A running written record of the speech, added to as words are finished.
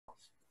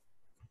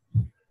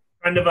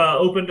kind of a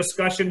open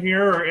discussion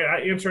here or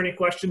answer any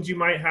questions you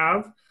might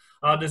have.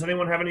 Does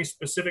anyone have any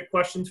specific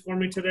questions for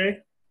me today?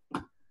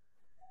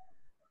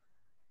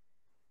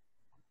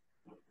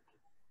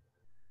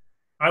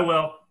 I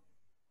will.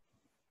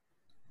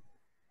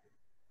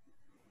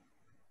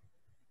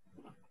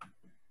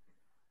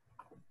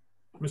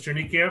 Mr.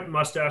 Niekamp,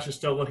 mustache is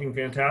still looking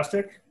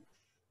fantastic.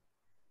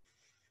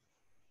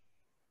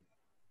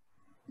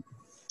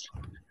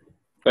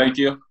 Thank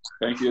you.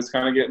 Thank you. It's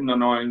kind of getting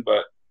annoying,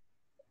 but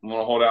I'm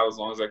going to hold out as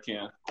long as I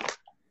can.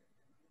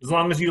 As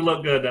long as you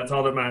look good, that's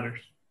all that matters.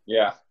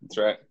 Yeah, that's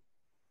right.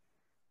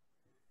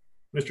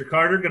 Mr.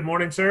 Carter, good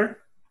morning, sir.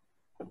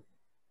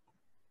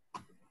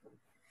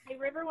 Hey,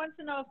 River wants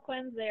to know if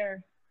Quinn's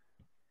there.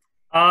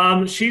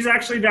 She's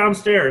actually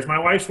downstairs. My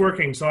wife's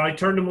working, so I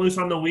turned them loose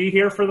on the Wii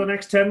here for the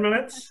next 10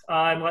 minutes.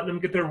 I'm letting them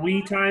get their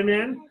Wii time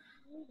in.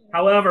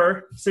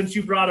 However, since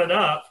you brought it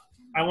up,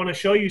 I want to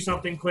show you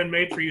something Quinn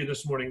made for you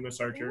this morning, Miss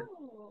Archer.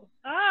 Ooh.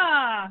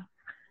 Ah.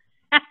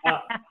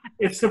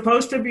 It's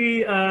supposed to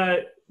be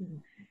a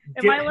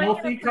get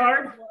healthy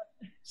card.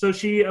 So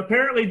she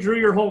apparently drew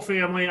your whole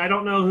family. I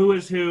don't know who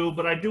is who,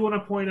 but I do want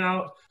to point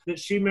out that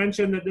she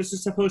mentioned that this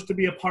is supposed to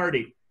be a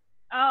party.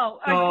 Oh,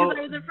 because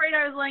I was afraid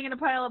I was laying in a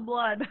pile of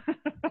blood.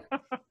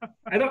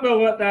 I don't know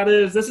what that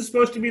is. This is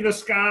supposed to be the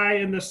sky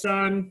and the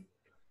sun.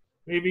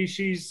 Maybe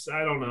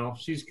I don't know.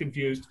 She's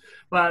confused.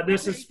 But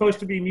this is supposed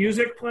to be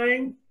music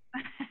playing.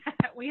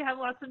 We have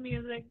lots of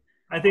music.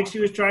 I think she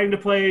was trying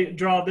to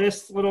draw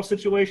this little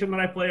situation that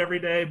I play every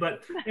day.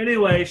 But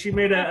anyway, she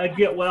made a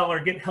get well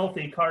or get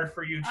healthy card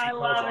for you. I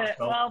love it.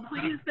 So. Well,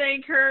 please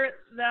thank her.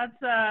 That's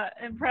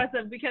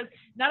impressive because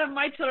none of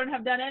my children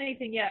have done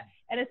anything yet.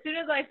 And as soon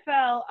as I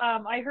fell,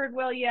 I heard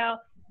Will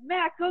yell,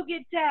 "Matt, go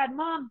get Dad.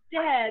 Mom's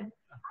dead."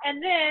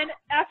 And then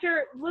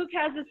after Luke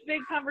has this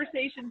big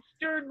conversation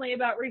sternly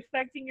about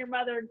respecting your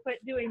mother and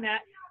quit doing that,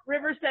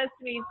 River says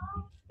to me,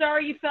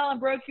 "Sorry you fell and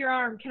broke your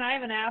arm. Can I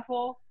have an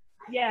apple?"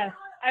 Yes.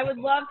 I would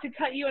love to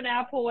cut you an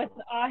apple with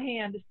a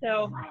hand.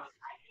 So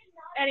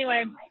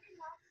anyway,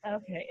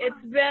 okay.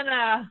 It's been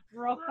a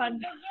real fun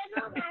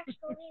time.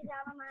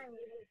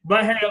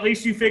 But hey, at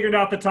least you figured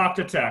out the talk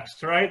to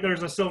text, right?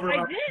 There's a silver.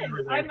 I did.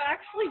 I'm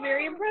actually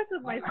very impressed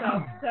with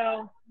myself.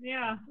 So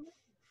yeah.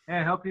 Hey,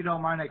 I hope you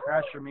don't mind I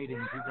crash your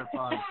meetings. These are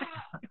fun.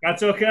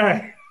 That's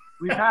okay.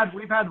 We've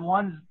had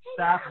one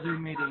staff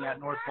Zoom meeting at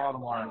North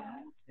Baltimore,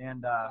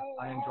 and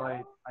I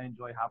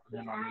enjoy hopping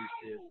in on these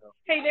too. So.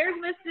 Hey, there's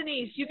Miss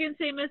Denise. You can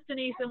say Miss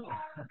Denise. And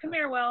come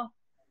here, Will.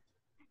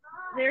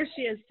 There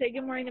she is. Say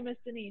good morning to Miss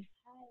Denise.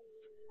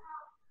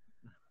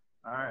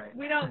 All right.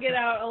 We don't get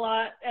out a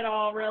lot at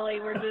all, really.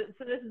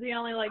 So this is the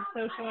only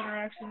social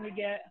interaction we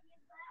get.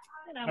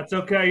 You know. That's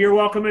okay. You're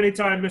welcome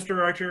anytime,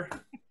 Mr. Archer.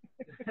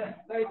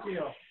 Thank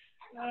you.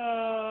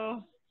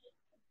 Oh.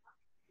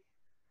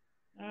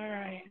 All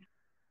right.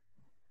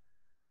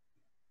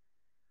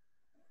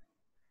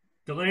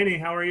 Delaney,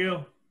 how are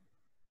you?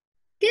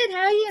 Good, how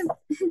are you?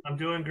 I'm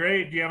doing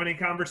great. Do you have any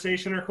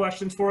conversation or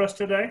questions for us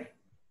today?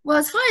 Well,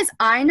 as far as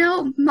I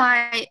know,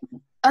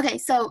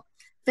 so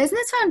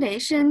business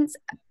foundations,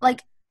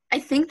 I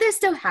think they're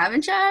still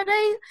having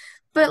Saturday,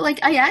 but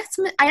I asked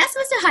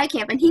Mr.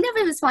 Highcamp and he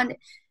never responded.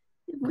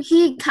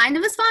 He kind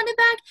of responded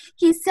back.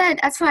 He said,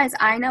 as far as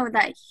I know,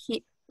 that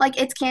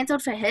it's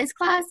canceled for his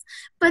class,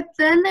 but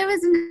then there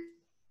was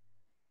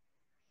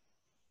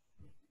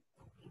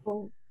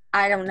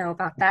I don't know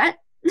about that.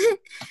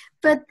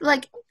 But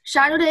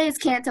Shadow Day is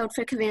canceled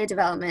for career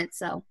development,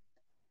 so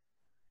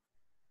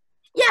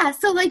yeah,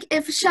 so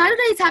if Shadow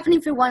Day is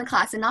happening for one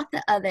class and not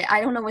the other, I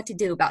don't know what to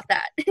do about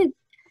that.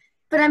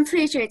 But I'm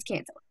pretty sure it's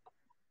canceled.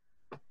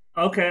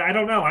 Okay, I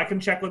don't know. I can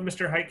check with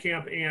Mr.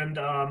 Heitkamp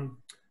and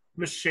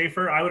Ms.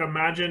 Schaefer. I would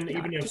imagine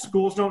even if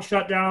schools don't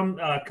shut down,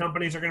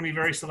 companies are going to be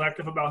very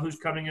selective about who's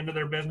coming into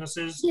their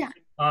businesses,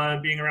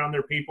 being around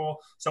their people.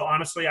 So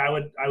honestly, I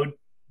would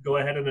go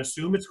ahead and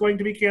assume it's going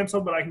to be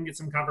canceled, but I can get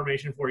some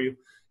confirmation for you.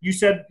 You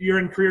said you're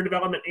in career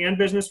development and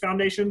business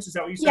foundations. Is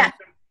that what you said?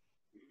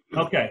 Yeah.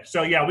 Okay.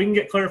 So yeah, we can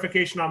get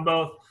clarification on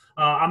both.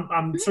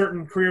 I'm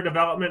certain career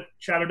development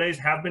shadow days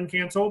have been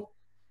canceled,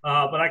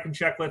 but I can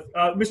check with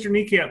Mr.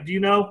 Niekamp. Do you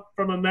know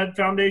from a med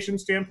foundation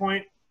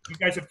standpoint, you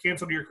guys have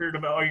canceled your career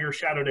development or your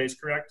shadow days,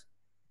 correct?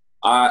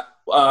 I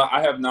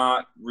have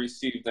not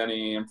received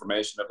any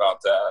information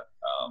about that.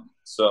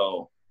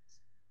 So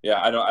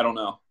yeah, I don't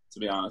know, to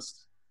be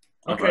honest.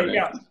 Okay,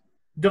 yeah.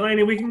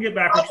 Delaney, we can get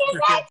back with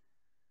you.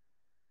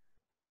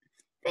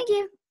 Thank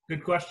you.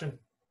 Good question.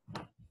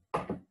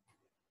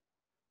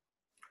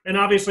 And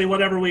obviously,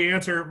 whatever we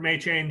answer may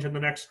change in the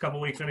next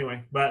couple weeks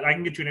anyway, but I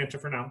can get you an answer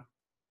for now.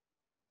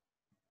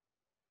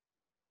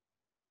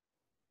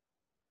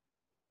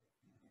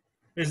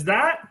 Is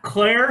that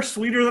Claire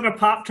sweeter than a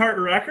Pop-Tart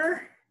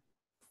wrecker?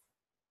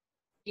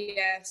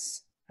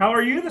 Yes. How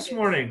are you this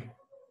morning?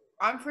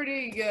 I'm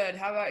pretty good.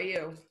 How about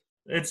you?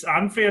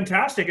 I'm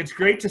fantastic. It's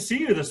great to see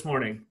you this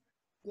morning.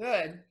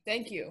 Good.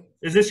 Thank you.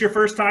 Is this your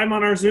first time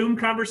on our Zoom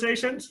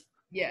conversations?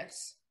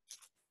 Yes.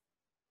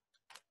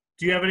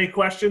 Do you have any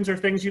questions or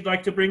things you'd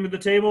like to bring to the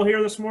table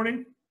here this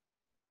morning?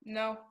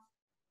 No.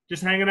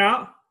 Just hanging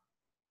out?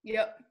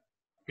 Yep.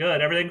 Good.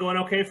 Everything going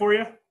okay for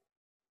you?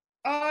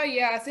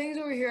 Yeah, things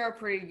over here are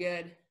pretty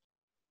good.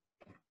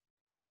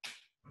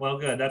 Well,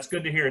 good. That's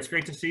good to hear. It's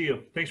great to see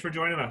you. Thanks for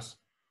joining us.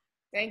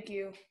 Thank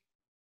you.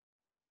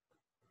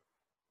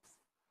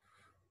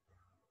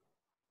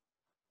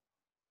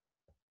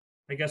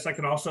 I guess I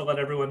can also let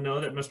everyone know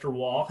that Mr.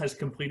 Wall has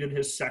completed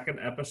his second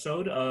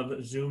episode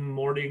of Zoom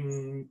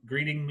morning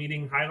greeting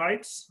meeting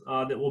highlights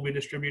that we'll be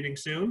distributing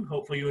soon.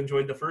 Hopefully you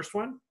enjoyed the first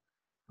one.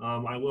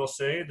 I will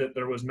say that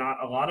there was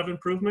not a lot of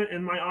improvement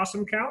in my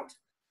awesome count.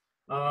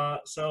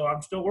 So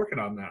I'm still working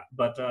on that,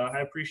 but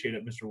I appreciate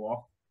it, Mr.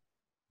 Wall.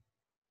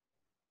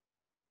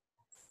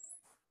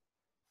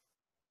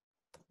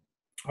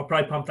 I'll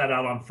probably pump that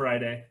out on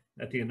Friday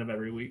at the end of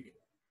every week.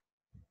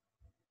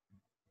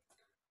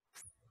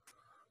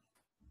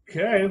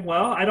 Okay,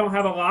 well, I don't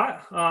have a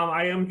lot.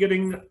 I am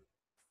getting,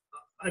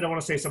 I don't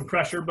want to say some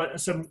pressure,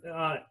 but some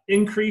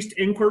increased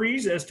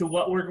inquiries as to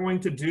what we're going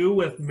to do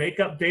with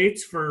makeup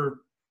dates for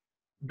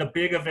the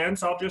big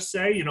events. I'll just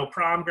say, you know,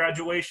 prom,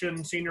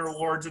 graduation, senior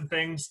awards and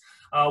things.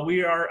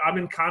 I'm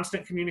in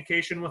constant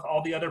communication with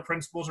all the other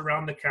principals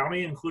around the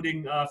county,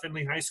 including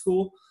Findlay High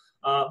School.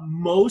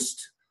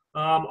 Most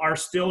are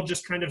still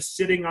just kind of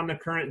sitting on the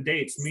current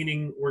dates,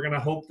 meaning we're going to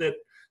hope that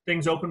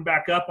things open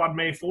back up on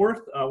May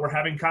 4th. We're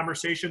having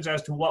conversations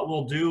as to what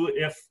we'll do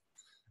if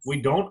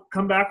we don't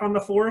come back on the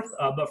 4th.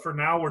 But for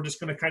now, we're just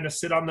going to kind of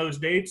sit on those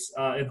dates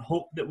and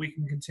hope that we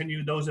can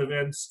continue those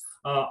events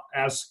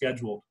as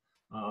scheduled.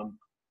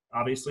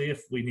 Obviously,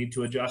 if we need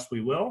to adjust,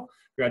 we will.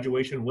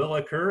 Graduation will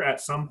occur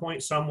at some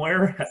point,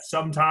 somewhere, at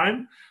some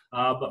time.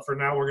 But for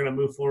now, we're going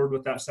to move forward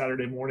with that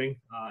Saturday morning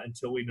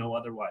until we know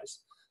otherwise.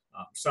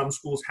 Some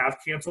schools have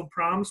canceled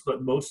proms,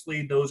 but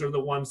mostly those are the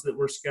ones that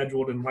were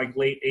scheduled in like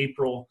late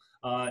April,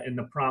 and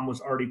the prom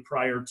was already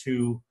prior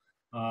to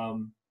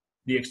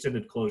the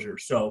extended closure.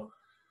 So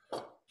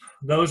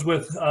those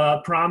with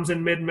proms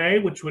in mid-May,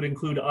 which would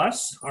include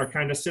us, are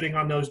kind of sitting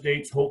on those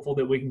dates, hopeful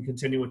that we can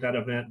continue with that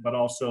event, but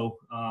also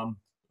a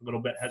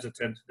little bit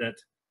hesitant that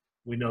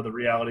we know the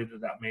reality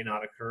that that may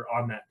not occur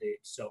on that date.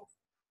 So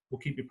we'll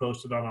keep you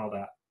posted on all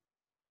that.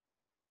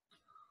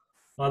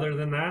 Other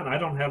than that, I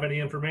don't have any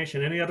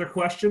information. Any other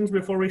questions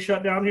before we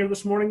shut down here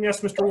this morning?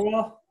 Yes, Mr.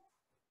 Wall?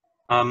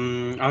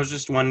 I was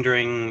just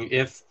wondering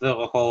if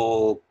the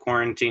whole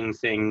quarantine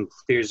thing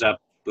clears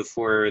up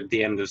before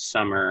the end of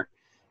summer,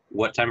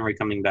 what time are we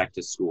coming back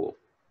to school?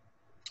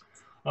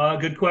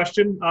 Good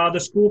question. The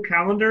school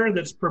calendar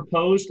that's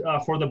proposed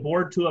for the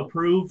board to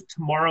approve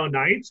tomorrow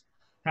night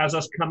has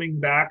us coming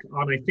back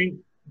on, I think,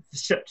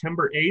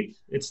 September 8th.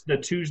 It's the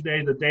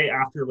Tuesday, the day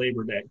after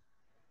Labor Day.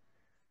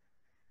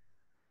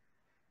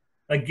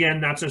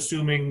 Again, that's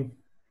assuming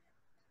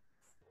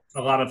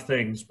a lot of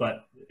things,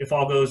 but if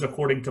all goes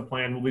according to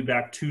plan, we'll be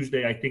back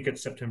Tuesday. I think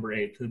it's September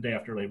 8th, the day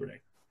after Labor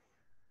Day.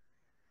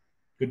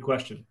 Good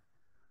question.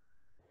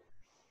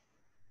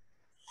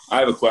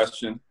 I have a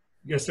question.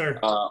 Yes, sir.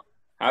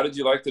 How did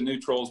you like the new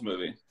Trolls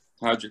movie?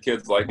 How'd your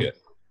kids like it?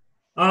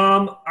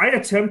 I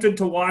attempted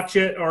to watch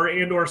it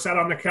or sat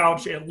on the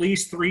couch at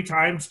least 3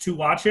 times to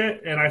watch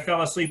it, and I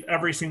fell asleep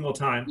every single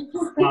time.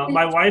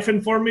 My wife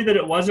informed me that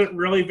it wasn't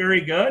really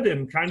very good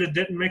and kind of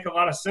didn't make a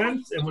lot of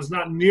sense and was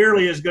not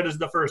nearly as good as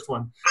the first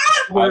one.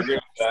 I agree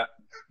with that.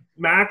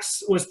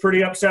 Max was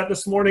pretty upset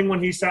this morning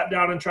when he sat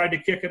down and tried to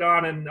kick it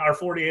on, and our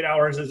 48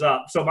 hours is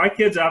up. So my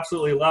kids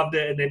absolutely loved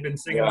it, and they've been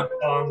singing the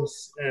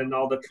songs and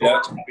all the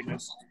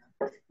happiness.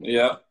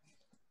 Yeah.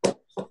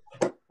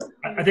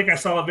 I think I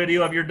saw a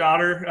video of your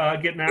daughter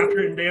getting after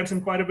it and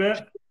dancing quite a bit.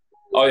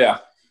 Oh, yeah.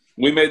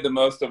 We made the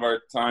most of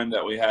our time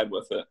that we had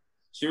with it.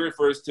 She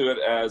refers to it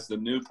as the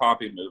new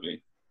Poppy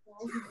movie.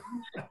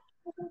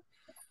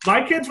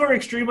 My kids were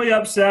extremely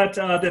upset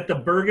that the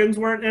Bergens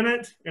weren't in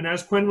it. And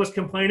as Quinn was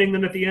complaining,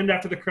 then at the end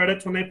after the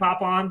credits when they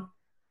pop on,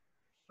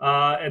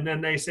 and then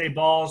they say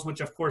balls,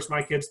 which of course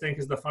my kids think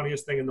is the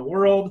funniest thing in the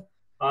world.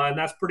 And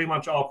that's pretty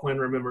much all Quinn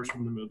remembers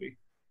from the movie.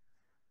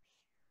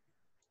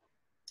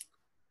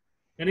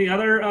 Any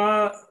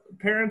other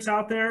parents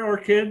out there or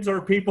kids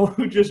or people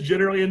who just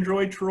generally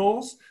enjoy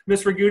Trolls?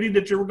 Miss Raguti,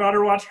 did your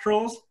daughter watch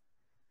Trolls?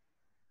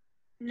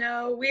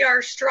 No, we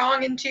are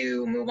strong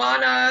into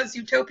Moana,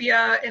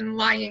 Zootopia, and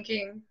Lion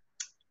King.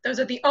 Those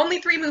are the only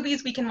 3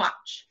 movies we can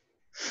watch.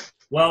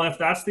 Well, if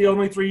that's the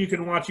only 3 you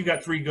can watch, you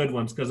got 3 good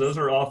ones because those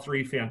are all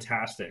 3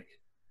 fantastic.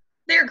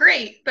 They're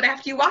great, but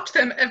after you watch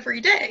them every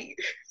day,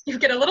 you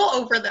get a little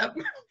over them.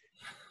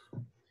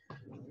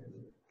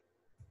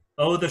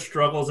 Oh, the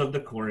struggles of the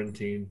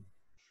quarantine.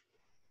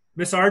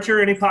 Miss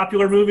Archer, any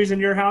popular movies in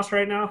your house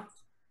right now?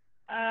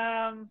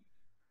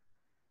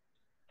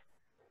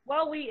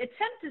 Well, we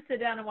attempt to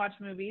sit down and watch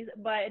movies,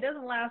 but it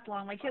doesn't last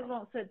long. My kids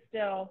won't sit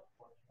still.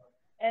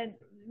 And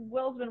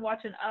Will's been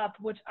watching Up,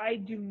 which I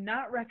do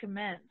not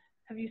recommend.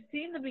 Have you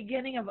seen the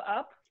beginning of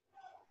Up?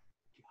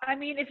 I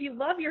mean, if you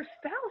love your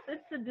spouse,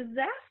 it's a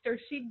disaster.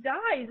 She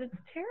dies. It's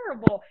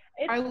terrible.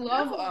 I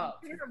love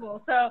Up.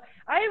 Terrible. So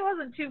I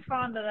wasn't too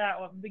fond of that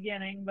one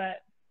beginning,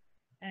 but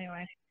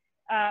anyway.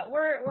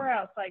 we're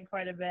outside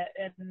quite a bit,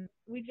 and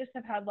we just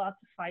have had lots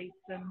of fights,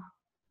 and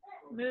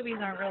movies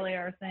aren't really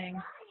our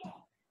thing.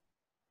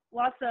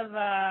 Lots of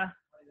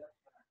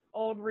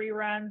old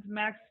reruns.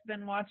 Mac's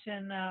been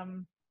watching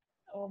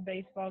old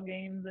baseball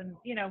games, and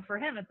for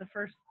him it's the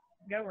first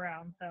go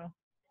round, so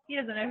he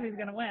doesn't know who's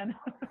gonna win.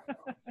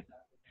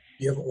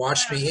 You haven't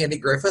watched any Andy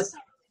Griffith?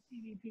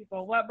 TV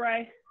people. What,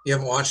 Bri? You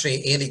haven't watched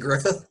any Andy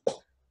Griffith?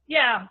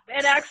 Yeah,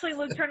 and actually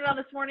Luke turned it on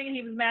this morning and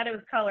he was mad it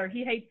was color.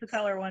 He hates the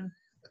color one.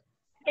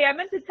 Hey, I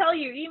meant to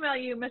email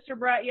you, Mr.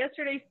 Brett.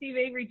 Yesterday Steve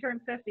Avery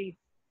turned 50.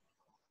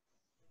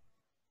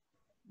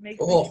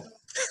 Cool.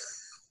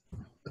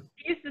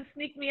 He used to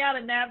sneak me out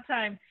at nap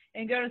time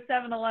and go to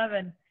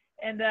 7-Eleven,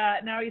 and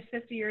now he's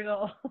 50 years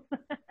old. Why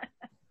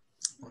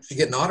don't you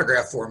get an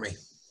autograph for me?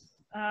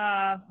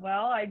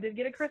 Well, I did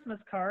get a Christmas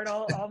card.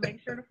 I'll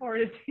make sure to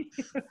forward it to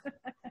you.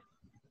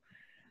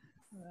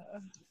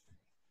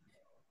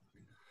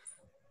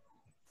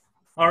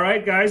 All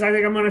right, guys, I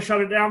think I'm going to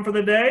shut it down for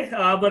the day,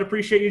 but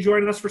appreciate you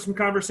joining us for some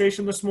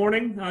conversation this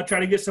morning. Try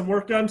to get some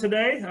work done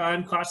today,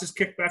 and classes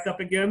kick back up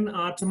again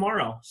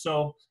tomorrow.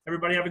 So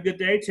everybody have a good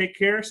day. Take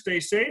care, stay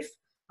safe,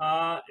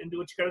 and do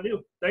what you got to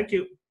do. Thank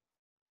you.